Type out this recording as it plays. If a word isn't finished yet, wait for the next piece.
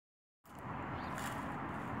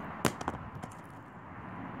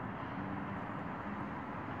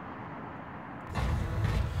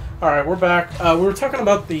All right, we're back. We were talking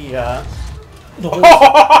about the whole...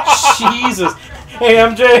 Jesus. Hey,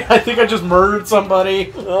 MJ, I think I just murdered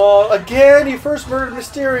somebody. Oh, again? You first murdered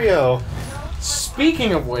Mysterio.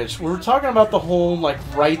 Speaking of which, we were talking about the whole, like,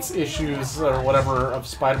 rights issues or whatever of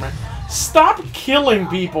Spider-Man. Stop killing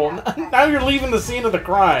people. Now you're leaving the scene of the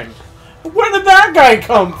crime. Where did that guy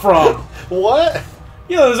come from? What?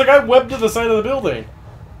 Yeah, there's a guy webbed to the side of the building.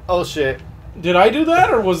 Oh, shit. Did I do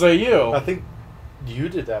that, or was that you? I think you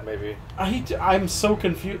did that, maybe. I'm so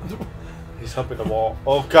confused. He's humping the wall.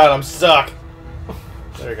 Oh, God, I'm stuck.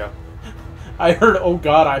 There you go. I heard, oh,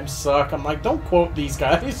 God, I'm stuck. I'm like, don't quote these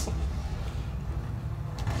guys.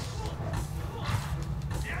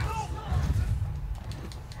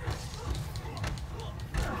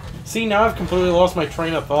 See, now I've completely lost my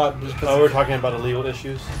train of thought. Oh, we're talking about illegal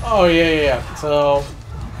issues? Oh, yeah. So...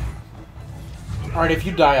 Alright, if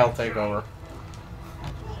you die, I'll take over.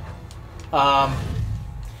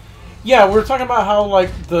 Yeah, we were talking about how, like,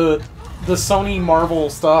 the Sony Marvel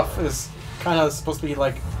stuff is kind of supposed to be,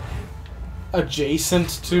 like,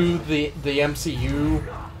 adjacent to the MCU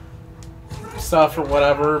stuff or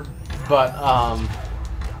whatever. But,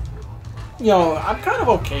 you know, I'm kind of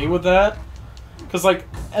okay with that. Because, like,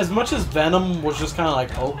 as much as Venom was just kind of,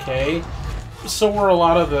 like, okay, so were a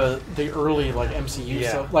lot of the early, like, MCU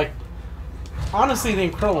stuff. Like, honestly, the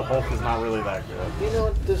Incredible Hulk is not really that good. You know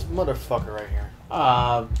what? This motherfucker right here.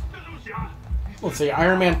 Let's see,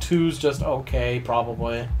 Iron Man 2's just okay,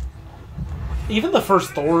 probably. Even the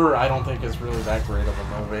first Thor, I don't think is really that great of a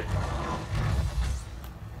movie.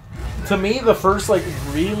 To me, the first, like,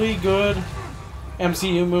 really good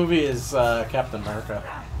MCU movie is Captain America.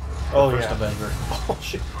 Oh, First Avenger. Oh,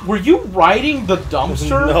 shit. Were you riding the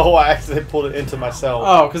dumpster? No, I accidentally pulled it into myself.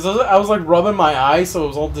 Oh, because I was, like, rubbing my eye, so it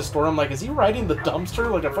was all distorted. I'm like, is he riding the dumpster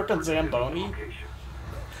like a fucking Zamboni?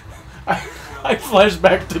 I flashed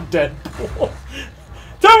back to Deadpool.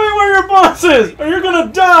 Tell me where your boss is, or you're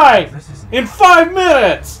gonna die in 5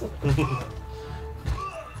 minutes!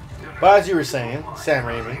 But as you were saying, Sam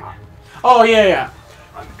Raimi. Oh, yeah.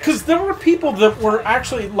 Because there were people that were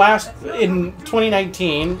actually in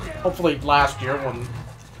 2019, hopefully last year when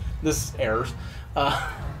this airs,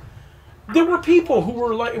 there were people who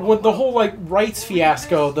were like, with the whole like rights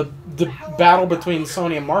fiasco, the battle between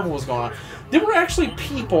Sony and Marvel was going on. There were actually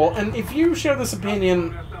people, and if you share this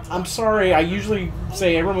opinion, I'm sorry, I usually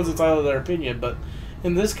say everyone's entitled to their opinion, but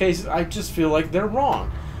in this case, I just feel like they're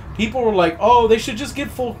wrong. People were like, oh, they should just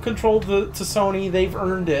give full control to Sony, they've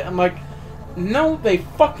earned it. I'm like, no, they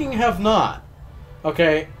fucking have not.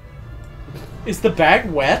 Okay. Is the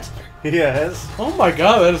bag wet? Yes. Oh my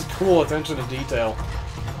god, that is cool attention to detail.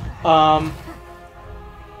 Oh,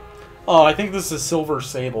 I think this is Silver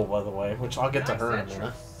Sable, by the way, which I'll get to her in a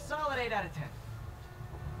minute. Solid 8 out of 10.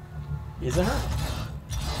 Is it her?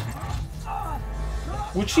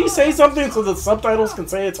 Would she say something so the subtitles can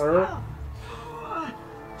say it's her?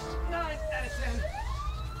 9 out of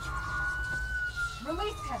 10.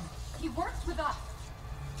 Release him. He works with us.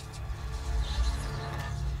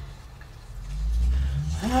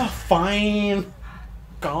 Fine.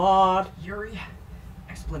 God. Yuri,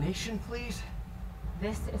 explanation, please.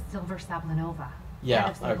 This is Silver Sablinova. Yeah,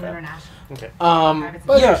 Head of Sable okay. International. Okay.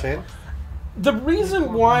 But Yeah. the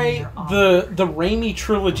reason why the Raimi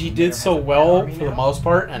trilogy did so well, for the most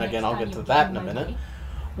part, and again, I'll get to that in a minute,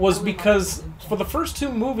 was because for the first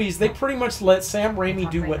 2 movies, they pretty much let Sam Raimi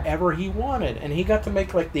do whatever he wanted, and he got to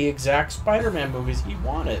make like the exact Spider-Man movies he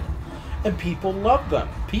wanted, and people loved them.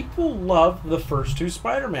 People loved the first 2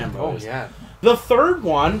 Spider-Man movies. Oh, yeah. The third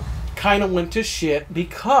one kind of went to shit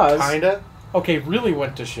because... Kinda? Okay, really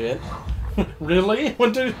went to shit. Really?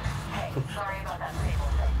 Went to...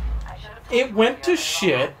 It went to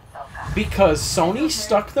shit because Sony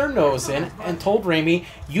stuck their nose in and told Raimi,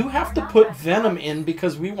 you have to put Venom in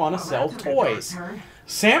because we want to sell toys.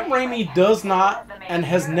 Sam Raimi does not and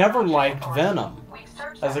has never liked Venom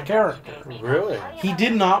as a character. Really? He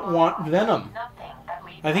did not want Venom.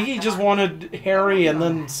 I think he just wanted Harry and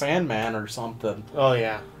then Sandman or something. Oh,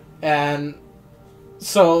 yeah. And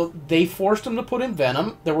so they forced him to put in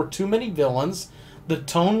Venom. There were too many villains. The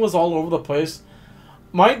tone was all over the place.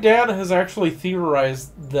 My dad has actually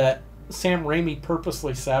theorized that Sam Raimi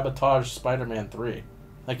purposely sabotaged Spider-Man 3.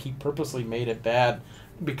 Like, he purposely made it bad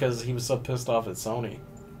because he was so pissed off at Sony.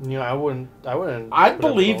 You know, I wouldn't. I'd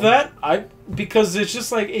believe that. Because it's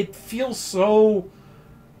just like, it feels so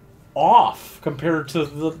off compared to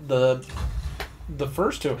the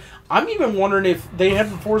first 2. I'm even wondering if they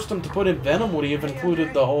hadn't forced him to put in Venom, would he have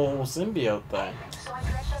included the whole symbiote thing?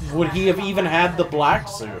 Would he have even had the black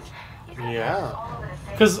suit? Yeah.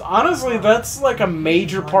 Because honestly, that's like a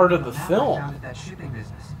major part of the film.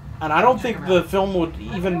 And I don't think the film would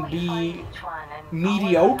even be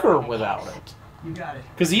mediocre without it. You got it.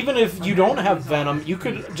 Because even if you don't have Venom, you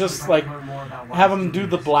could just, like, have him do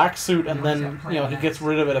the black suit and then, you know, he gets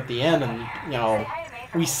rid of it at the end and, you know,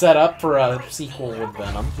 we set up for a sequel with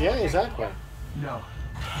Venom. Yeah, exactly. No.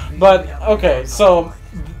 But, okay, so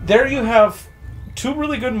there you have 2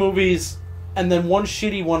 really good movies and then 1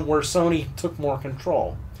 shitty one where Sony took more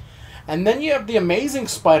control. And then you have the Amazing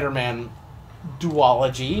Spider-Man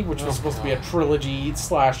duology, which was supposed to be a trilogy /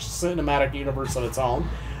 cinematic universe of its own,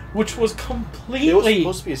 which was completely... It was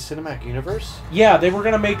supposed to be a cinematic universe? Yeah, they were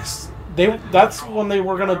going to make... That's when they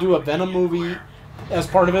were going to do a Venom movie as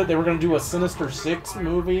part of it. They were going to do a Sinister Six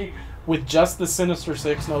movie with just the Sinister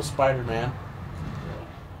Six, no Spider-Man.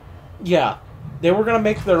 Yeah, they were going to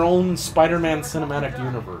make their own Spider-Man cinematic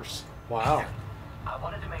universe. Wow.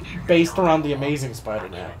 Based around the Amazing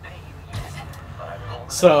Spider-Man.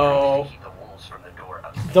 So,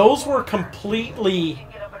 those were completely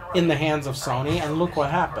in the hands of Sony, and look what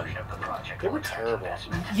happened. They were terrible.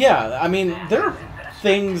 Yeah, I mean, there are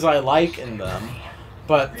things I like in them,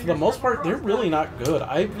 but for the most part, they're really not good.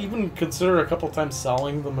 I even considered a couple times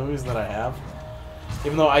selling the movies that I have,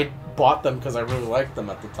 even though I bought them because I really liked them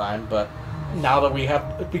at the time, but now that we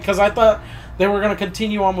have... Because I thought they were going to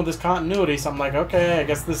continue on with this continuity, so I'm like, okay, I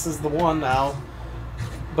guess this is the one now.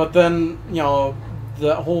 But then, you know,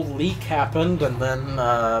 the whole leak happened, and then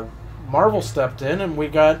Marvel stepped in, and we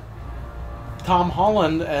got Tom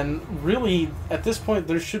Holland, and really, at this point,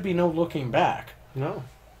 there should be no looking back. No.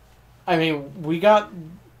 I mean, we got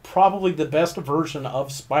probably the best version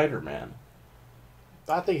of Spider-Man.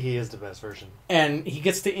 I think he is the best version. And he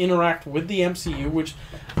gets to interact with the MCU, which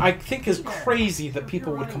I think is crazy that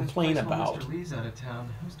people would complain about.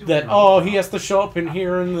 That, oh, he has to show up in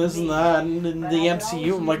here and this and that and in the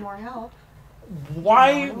MCU. I'm like,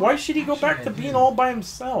 why should he go back to being all by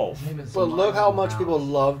himself? But look how much people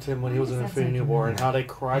loved him when he was in Infinity War and how they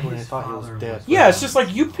cried when they thought he was dead. Yeah, it's just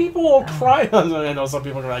like, you people all cry. I know some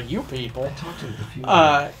people are like, you people.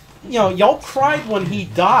 You know, y'all cried when he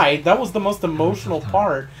died. That was the most emotional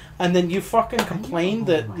part. And then you fucking complained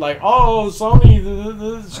that, like, oh,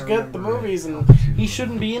 Sony should get the movies and he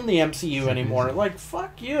shouldn't be in the MCU anymore. Like,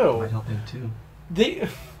 fuck you. They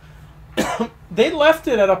left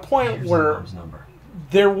it at a point where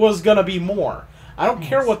there was going to be more. I don't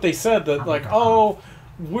care what they said, that, like, oh,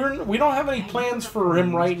 we don't have any plans for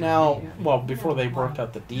him right now. Well, before they worked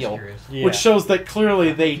out the deal, Yeah. which shows that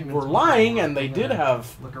clearly they were lying and they did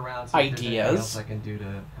have ideas.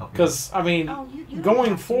 Because I mean,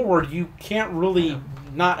 going forward, you can't really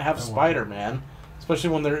not have Spider-Man,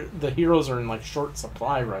 especially when the heroes are in like short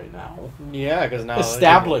supply right now. Yeah, because now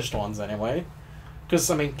Established ones anyway.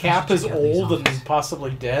 Because I mean, Cap is old and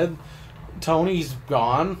possibly dead. Tony's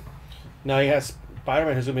gone. Now you have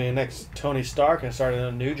Spider-Man, who's going to be the next Tony Stark, and starting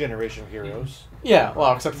a new generation of heroes. Yeah,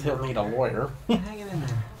 well, except he'll need a lawyer.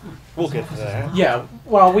 We'll get to that. Yeah,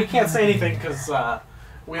 well, we can't say anything because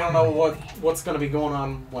we don't know what's going to be going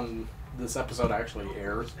on when this episode actually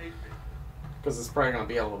airs. Because it's probably going to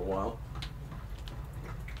be a little while.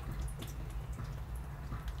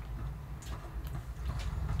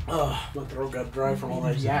 Ugh, my throat got dry from all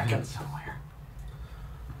that yakking.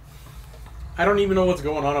 I don't even know what's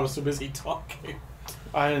going on. I was so busy talking.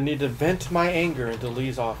 I need to vent my anger into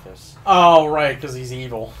Lee's office. Oh, right, because he's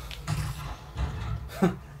evil.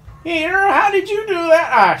 Here, how did you do that?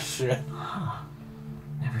 Ah, shit.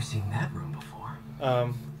 Never seen that room before.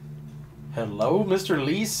 Hello, Mr.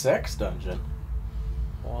 Lee's sex dungeon.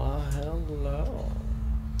 Well, hello.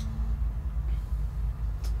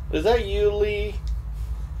 Is that you, Lee?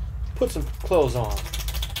 Put some clothes on.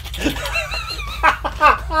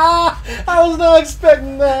 I was not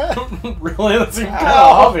expecting that. Really? That seemed kind of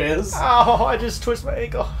obvious. Ow, I just twisted my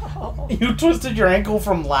ankle. Ow. You twisted your ankle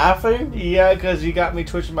from laughing? Yeah, because you got me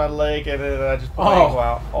twitching my leg and then I just put my ankle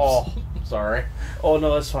out. Oh, sorry. Oh,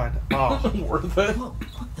 no, that's fine. Oh. Worth it. What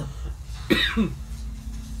the?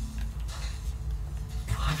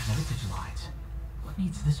 High voltage lines. What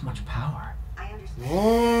needs this much power? I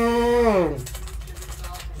understand.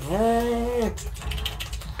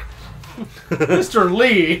 Mr.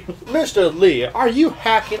 Lee. Mr. Lee, are you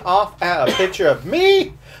hacking off at a picture of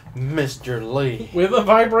me? Mr. Lee. With a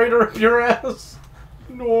vibrator up your ass?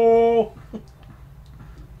 No.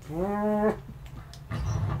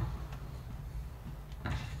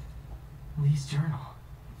 Lee's journal.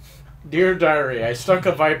 Dear Diary, I stuck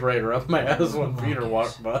a vibrator up my ass when Peter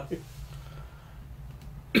walked by.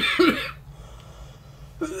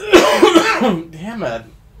 Damn it.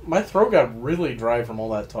 My throat got really dry from all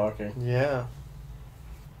that talking. Yeah.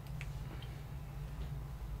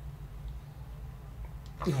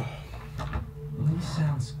 Lee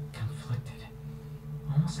sounds conflicted.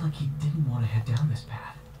 Almost like he didn't want to head down this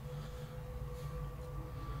path.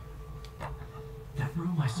 That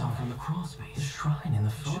room I saw from the crawl space. The shrine in the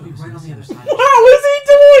photo should be right on the other side. How is he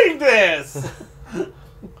doing this?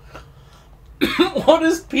 What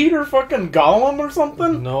is Peter fucking Gollum or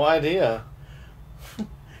something? No idea.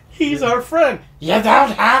 He's our friend. You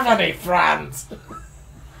don't have any friends.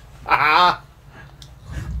 Ah.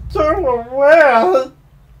 So well.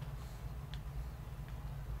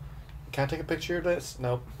 Can I take a picture of this?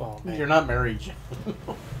 Nope. Oh, man. You're not married.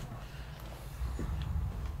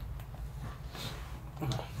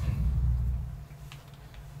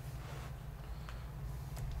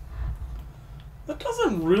 That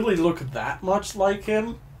doesn't really look that much like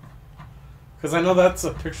him. Because I know that's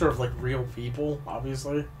a picture of, like, real people,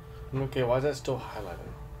 obviously. Okay, why is that still highlighted?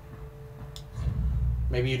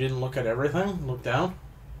 Maybe you didn't look at everything? Look down?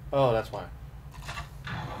 Oh, that's why.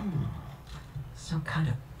 Some kind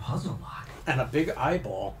of puzzle lock. And a big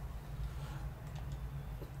eyeball.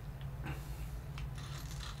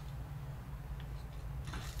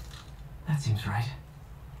 That seems right.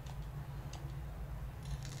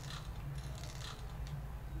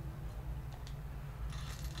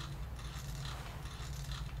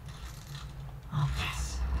 Oh,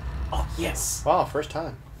 yes. Oh, yes. Wow, first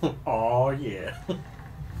time. Oh, yeah.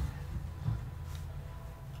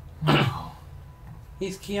 Wow.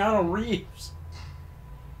 He's Keanu Reeves.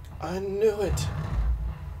 I knew it.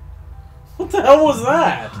 What the hell was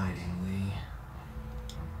that? Hiding, Lee.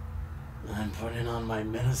 I'm putting on my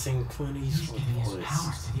menacing Clint He's Eastwood giving his voice.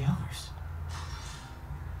 powers to the others.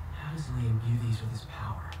 How does Lee imbue these with his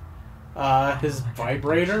power? His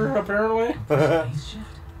vibrator, apparently. Space shift?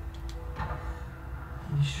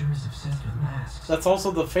 He sure is obsessed with masks. That's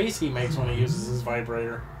also the face he makes when he uses his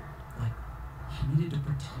vibrator. Like, he needed to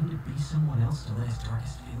pretend to be someone else to let his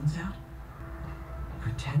darkest feelings out?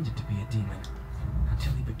 Pretended to be a demon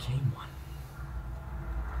until he became one.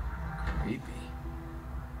 Creepy.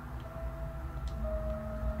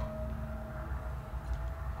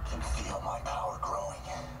 Can feel my power growing.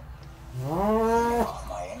 Oh. Off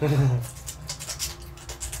my anger.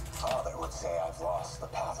 Father would say I've lost the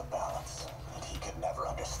path of balance, and he could never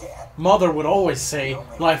understand. Mother would always say,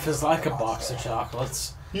 life is like a box of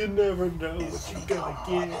chocolates. You never know what you're gonna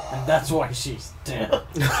get. And that's why she's dead.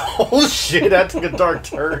 Oh shit, that took a dark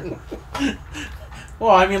turn.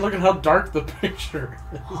 Well, I mean, look at how dark the picture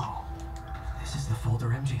is. Oh, this is the folder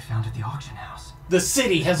MJ found at the auction house. The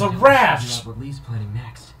city has a Figure rash! out what Lee's planning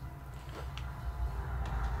next.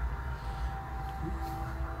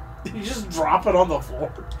 Did you just drop it on the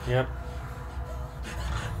floor? Yep.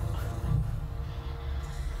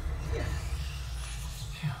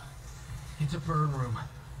 Phew. It's a burn room,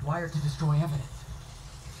 wired to destroy evidence.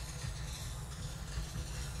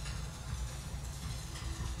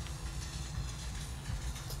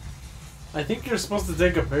 I think you're supposed to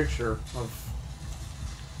take a picture of...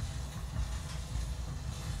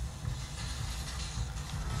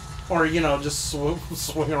 Or, you know, just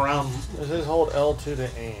swing around. It says hold L2 to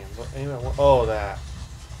aim. But aim at what? Oh, that.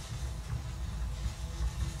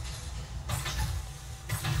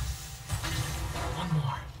 One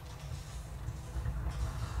more.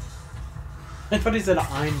 I thought he said,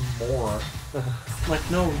 I'm more. Like,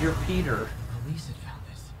 no, you're Peter. Police had found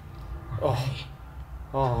this. Oh. Hey,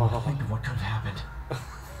 Oh. think of what could have happened.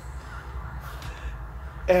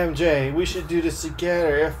 MJ, we should do this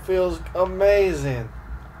together. It feels amazing.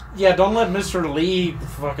 Yeah, don't let Mr. Lee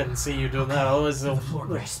fucking see you doing that, otherwise The floor,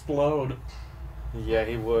 he'll Grace. explode. Yeah,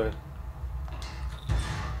 he would.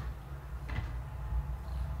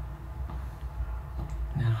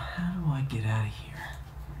 Now, how do I get out of here?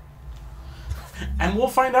 And we'll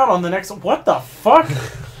find out on the next... What the fuck?